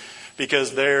season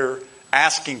because they're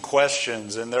asking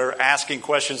questions, and they're asking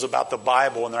questions about the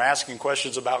Bible, and they're asking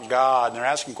questions about God, and they're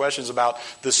asking questions about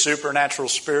the supernatural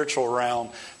spiritual realm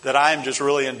that I am just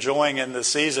really enjoying in this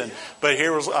season. But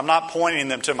I'm not pointing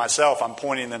them to myself, I'm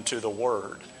pointing them to the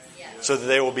Word, so that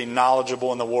they will be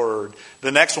knowledgeable in the Word.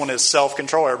 The next one is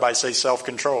self-control. Everybody say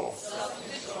self-control.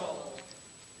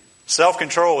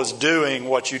 Self-control is doing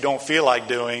what you don't feel like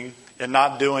doing and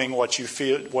not doing what you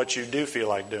do feel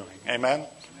like doing. Amen?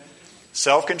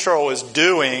 Self-control is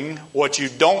doing what you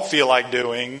don't feel like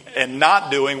doing and not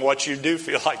doing what you do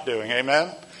feel like doing. Amen?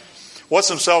 What's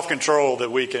some self-control that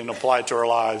we can apply to our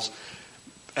lives?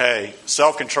 Hey,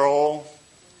 self-control.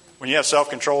 When you have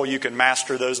self-control, you can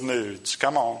master those moods.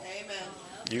 Come on. Amen.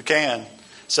 You can.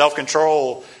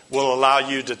 Self-control will allow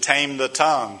you to tame the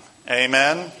tongue.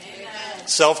 Amen? Amen.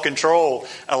 Self-control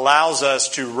allows us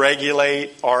to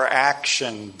regulate our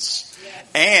actions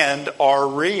and our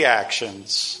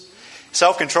reactions.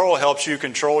 Self-control helps you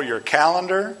control your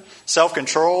calendar.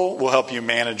 Self-control will help you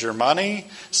manage your money.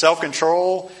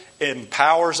 Self-control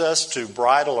empowers us to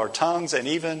bridle our tongues and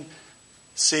even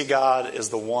see God as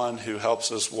the one who helps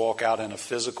us walk out in a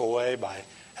physical way by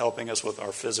helping us with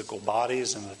our physical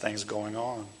bodies and the things going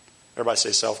on. Everybody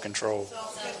say self-control.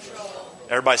 Self-control.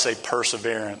 Everybody say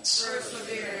perseverance.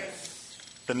 Perseverance.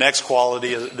 The next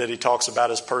quality that he talks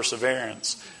about is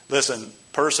perseverance. Listen,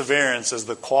 perseverance is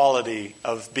the quality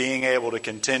of being able to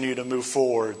continue to move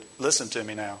forward. Listen to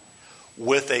me now.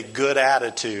 With a good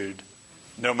attitude,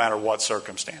 no matter what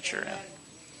circumstance you're in.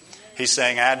 He's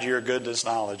saying add to your goodness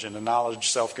knowledge, and to knowledge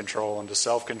self-control, and to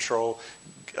self-control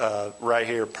right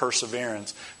here,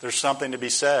 perseverance. There's something to be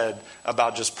said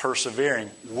about just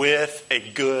persevering with a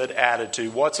good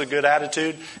attitude. What's a good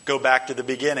attitude? Go back to the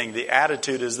beginning. The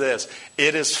attitude is this: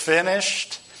 it is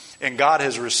finished, and God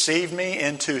has received me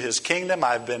into His kingdom.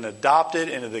 I've been adopted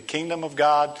into the kingdom of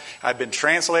God. I've been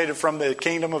translated from the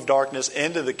kingdom of darkness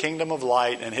into the kingdom of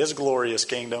light and His glorious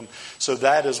kingdom. So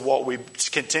that is what we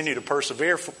continue to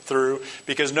persevere through,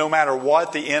 because no matter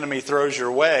what the enemy throws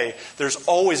your way, there's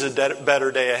always a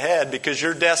better day ahead, because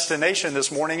your destination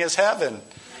this morning is heaven.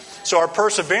 So our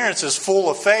perseverance is full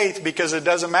of faith, because it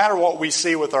doesn't matter what we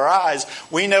see with our eyes.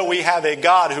 We know we have a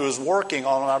God who is working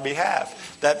on our behalf.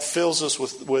 That fills us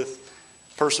with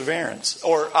perseverance.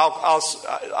 Or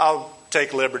I'll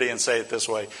take liberty and say it this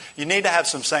way: you need to have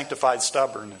some sanctified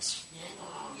stubbornness.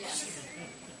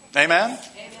 Amen?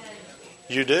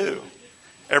 You do.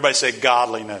 Everybody say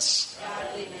godliness.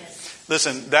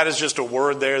 Listen, that is just a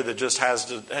word there that just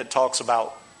it talks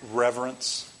about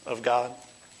reverence of God.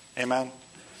 Amen?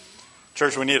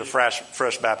 Church, we need a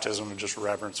fresh baptism of just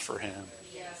reverence for Him.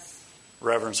 Yes.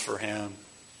 Reverence for Him.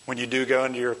 When you do go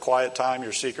into your quiet time,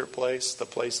 your secret place, the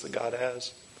place that God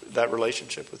has, that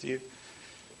relationship with you,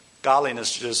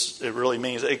 godliness just, it really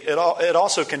means, it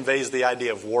also conveys the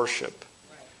idea of worship.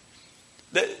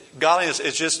 That godliness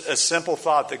is just a simple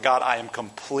thought that, God, I am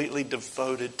completely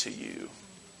devoted to you.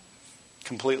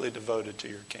 Completely devoted to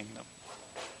your kingdom.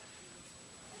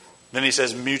 Then he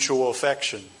says mutual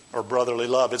affection or brotherly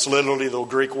love. It's literally the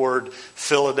Greek word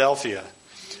Philadelphia.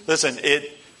 Listen,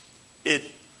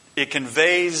 it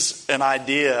conveys an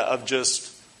idea of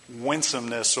just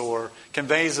winsomeness, or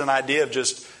conveys an idea of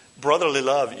just brotherly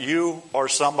love. You are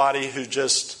somebody who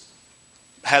just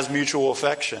has mutual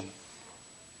affection.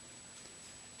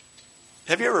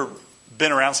 Have you ever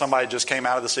been around somebody who just came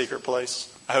out of the secret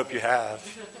place? I hope you have.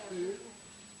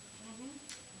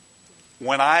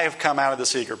 When I have come out of the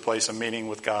secret place and meeting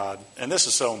with God, and this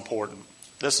is so important.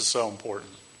 This is so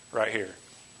important right here.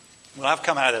 When I've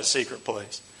come out of that secret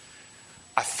place,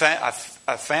 I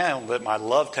found that my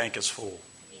love tank is full.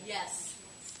 Yes.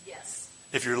 Yes.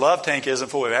 If your love tank isn't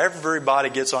full, if everybody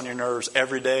gets on your nerves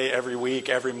every day, every week,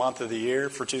 every month of the year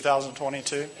for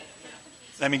 2022,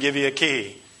 let me give you a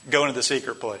key. Go into the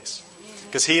secret place.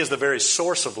 because He is the very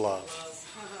source of love.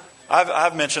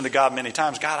 I've mentioned to God many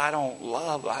times, God, I don't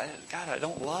love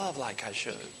like I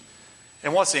should.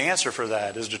 And what's the answer for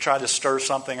that? Is to try to stir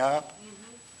something up?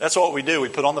 That's what we do. We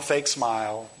put on the fake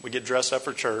smile. We get dressed up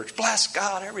for church. Bless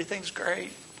God, everything's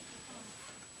great.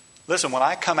 Listen, when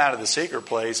I come out of the secret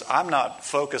place, I'm not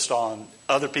focused on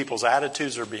other people's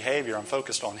attitudes or behavior. I'm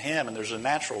focused on Him, and there's a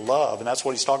natural love, and that's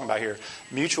what He's talking about here.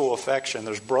 Mutual affection.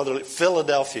 There's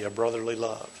brotherly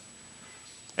love.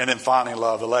 And then finally,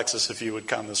 love. Alexis, if you would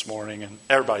come this morning, and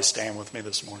everybody stand with me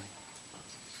this morning.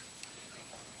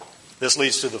 This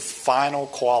leads to the final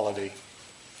quality.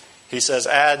 He says,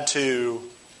 add to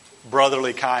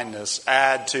brotherly kindness,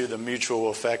 add to the mutual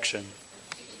affection,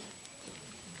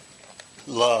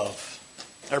 love.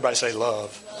 Everybody say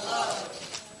love.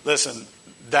 Love. Listen,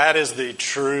 that is the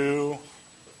true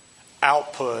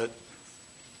output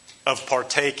of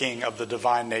partaking of the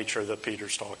divine nature that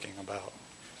Peter's talking about.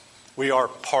 We are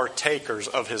partakers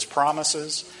of His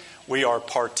promises. We are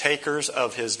partakers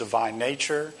of His divine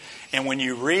nature. And when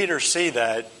you read or see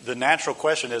that, the natural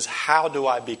question is, how do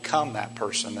I become that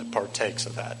person that partakes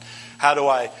of that? How do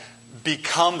I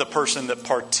become the person that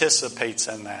participates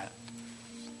in that?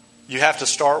 You have to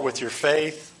start with your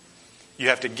faith. You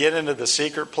have to get into the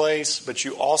secret place. But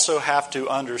you also have to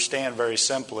understand very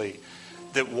simply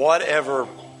that whatever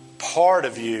part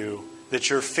of you that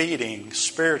you're feeding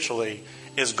spiritually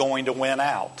is going to win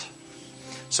out.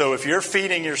 So if you're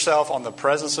feeding yourself on the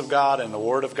presence of God and the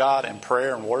Word of God and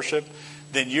prayer and worship,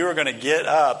 then you're going to get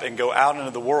up and go out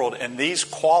into the world. And these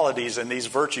qualities and these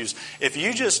virtues, if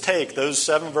you just take those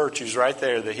 7 virtues right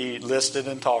there that he listed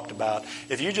and talked about,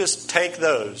 if you just take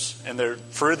those, and they're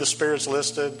fruit of the Spirit's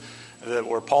listed,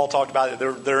 where Paul talked about it,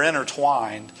 they're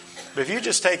intertwined. But if you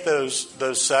just take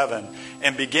those 7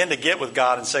 and begin to get with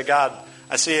God and say, God,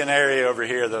 I see an area over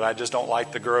here that I just don't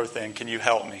like the growth in. Can you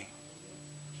help me?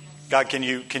 God, can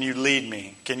you lead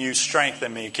me? Can you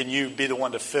strengthen me? Can you be the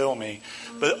one to fill me?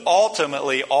 But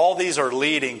ultimately, all these are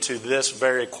leading to this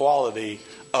very quality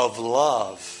of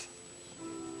love.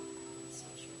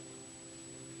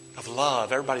 Of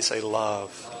love. Everybody say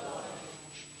love.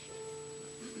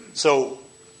 So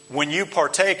when you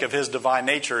partake of His divine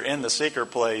nature in the secret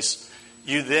place,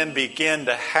 you then begin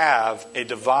to have a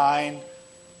divine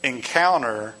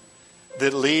encounter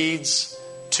that leads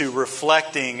to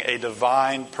reflecting a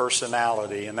divine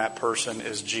personality, and that person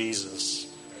is Jesus.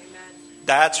 Amen.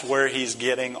 That's where He's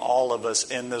getting all of us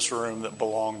in this room that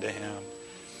belong to Him.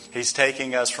 He's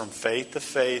taking us from faith to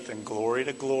faith and glory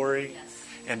to glory. Yes.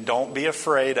 And don't be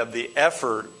afraid of the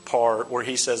effort part where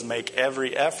He says make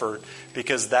every effort,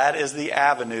 because that is the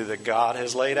avenue that God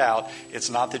has laid out.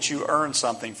 It's not that you earn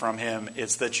something from Him.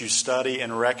 It's that you study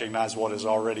and recognize what has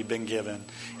already been given.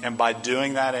 And by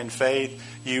doing that in faith,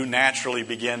 you naturally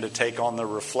begin to take on the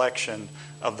reflection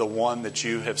of the one that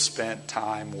you have spent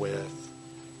time with.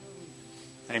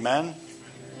 Amen?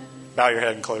 Bow your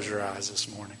head and close your eyes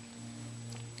this morning.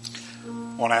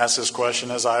 I want to ask this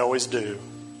question as I always do.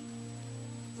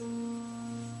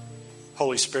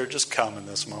 Holy Spirit, just come in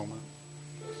this moment.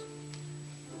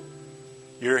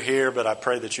 You're here, but I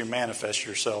pray that you manifest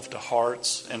yourself to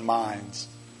hearts and minds.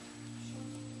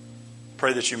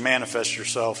 Pray that you manifest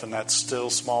yourself in that still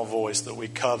small voice that we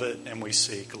covet and we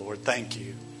seek. Lord, thank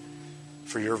you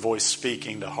for your voice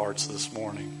speaking to hearts this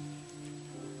morning.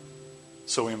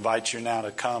 So we invite you now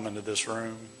to come into this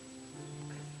room,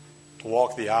 to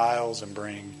walk the aisles and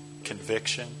bring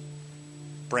conviction,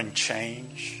 bring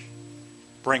change.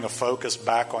 Bring a focus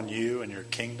back on you and your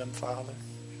kingdom, Father.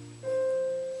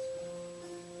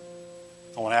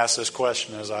 I want to ask this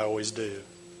question as I always do.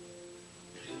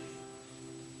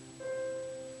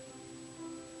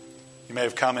 You may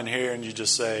have come in here and you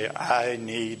just say, I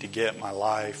need to get my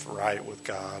life right with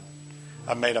God.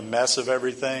 I've made a mess of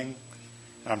everything,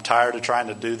 and I'm tired of trying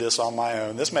to do this on my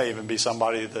own. This may even be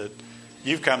somebody that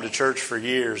you've come to church for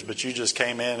years, but you just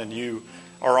came in and you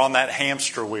are on that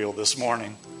hamster wheel this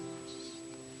morning.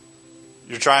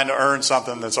 You're trying to earn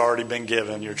something that's already been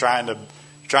given. You're trying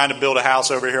to build a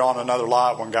house over here on another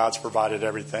lot when God's provided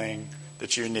everything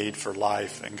that you need for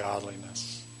life and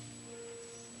godliness.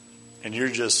 And you're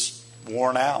just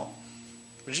worn out.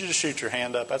 Would you just shoot your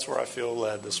hand up? That's where I feel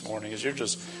led this morning. Is you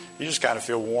just kind of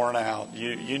feel worn out.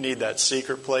 You need that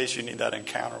secret place. You need that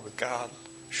encounter with God.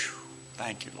 Whew,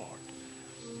 thank you, Lord.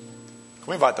 Can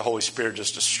we invite the Holy Spirit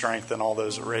just to strengthen all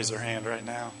those that raise their hand right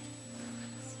now?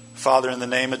 Father, in the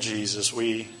name of Jesus,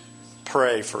 we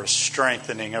pray for a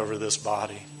strengthening over this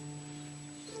body.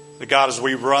 That God, as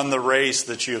we run the race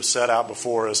that you have set out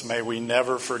before us, may we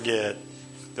never forget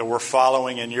that we're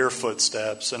following in your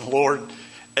footsteps. And Lord,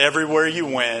 Everywhere you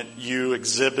went, you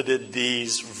exhibited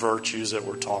these virtues that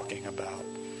we're talking about.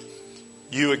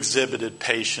 You exhibited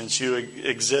patience. You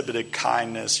exhibited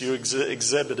kindness. You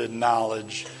exhibited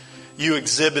knowledge. You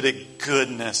exhibited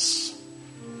goodness.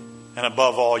 And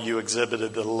above all, you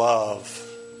exhibited the love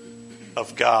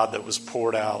of God that was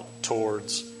poured out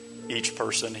towards each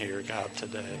person here, God,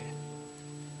 today.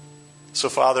 So,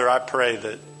 Father, I pray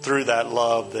that through that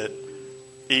love that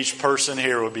each person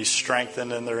here would be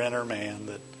strengthened in their inner man,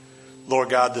 that, Lord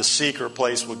God, the secret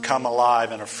place would come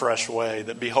alive in a fresh way,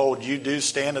 that, behold, you do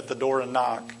stand at the door and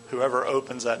knock. Whoever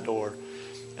opens that door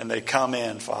and they come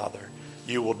in, Father,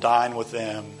 you will dine with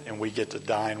them and we get to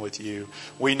dine with you.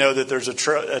 We know that there's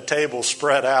a table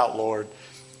spread out, Lord,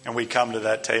 and we come to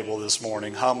that table this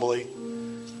morning humbly,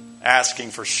 asking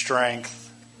for strength,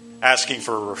 asking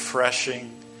for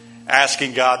refreshing,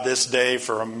 asking, God, this day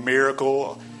for a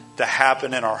miracle to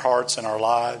happen in our hearts and our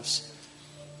lives.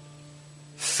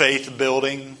 Faith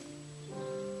building,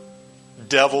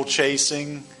 devil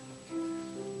chasing,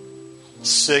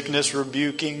 sickness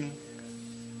rebuking,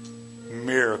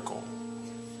 miracle.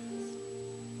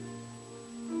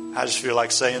 I just feel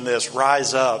like saying this: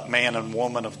 rise up, man and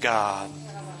woman of God.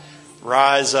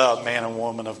 Rise up, man and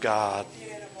woman of God.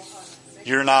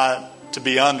 You're not to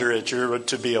be under it, you're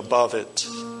to be above it.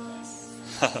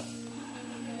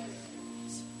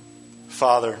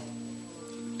 Father,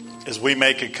 as we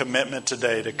make a commitment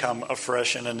today to come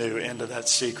afresh and anew into that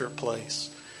secret place,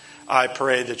 I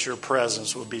pray that your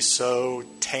presence would be so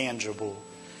tangible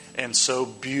and so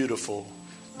beautiful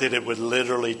that it would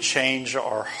literally change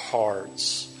our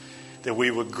hearts, that we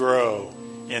would grow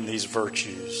in these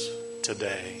virtues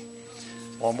today.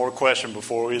 One more question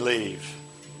before we leave.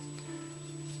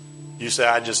 You say,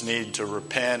 I just need to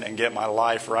repent and get my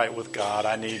life right with God.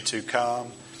 I need to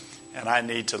come and I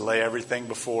need to lay everything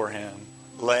before Him,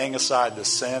 laying aside the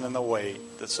sin and the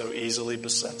weight that so easily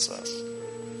besets us.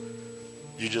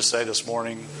 You just say this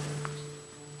morning,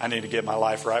 I need to get my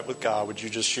life right with God. Would you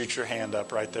just shoot your hand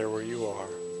up right there where you are?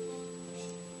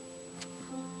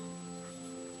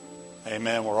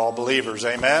 Amen. We're all believers.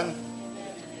 Amen?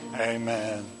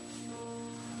 Amen.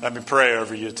 Let me pray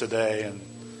over you today and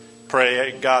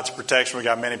pray God's protection. We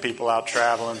got many people out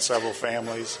traveling, several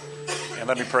families. And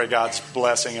let me pray God's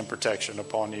blessing and protection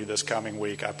upon you this coming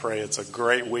week. I pray it's a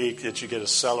great week that you get to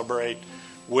celebrate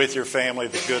with your family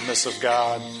the goodness of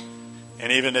God.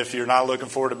 And even if you're not looking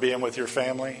forward to being with your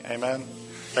family, amen,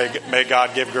 may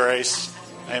God give grace.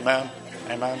 Amen.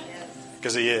 Amen.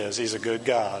 Because He is. He's a good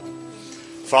God.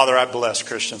 Father, I bless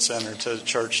Christian Center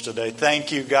Church today.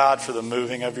 Thank you, God, for the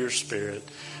moving of your Spirit.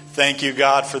 Thank you,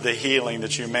 God, for the healing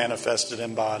that you manifested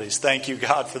in bodies. Thank you,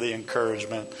 God, for the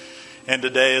encouragement. And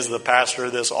today, as the pastor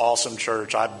of this awesome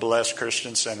church, I bless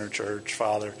Christian Center Church,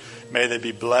 Father. May they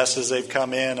be blessed as they've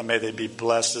come in, and may they be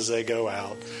blessed as they go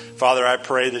out. Father, I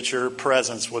pray that your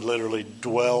presence would literally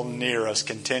dwell near us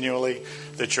continually,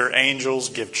 that your angels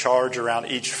give charge around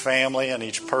each family and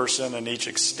each person and each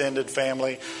extended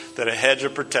family, that a hedge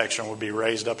of protection would be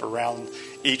raised up around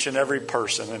each and every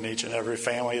person and each and every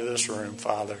family of this room,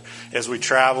 Father. As we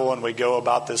travel and we go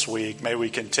about this week, may we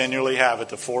continually have at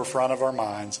the forefront of our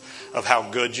minds of how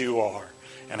good you are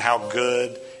and how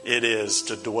good it is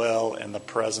to dwell in the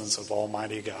presence of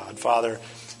Almighty God. Father,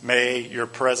 may your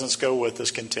presence go with us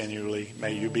continually.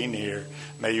 May you be near.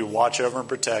 May you watch over and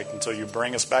protect until you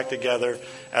bring us back together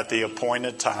at the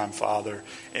appointed time, Father.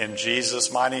 In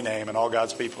Jesus' mighty name. And all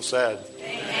God's people said,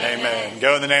 Amen. Amen.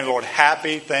 Go in the name of the Lord.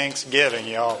 Happy Thanksgiving,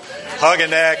 y'all. Hug a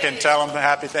neck and tell them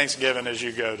happy Thanksgiving as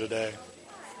you go today.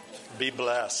 Be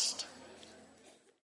blessed.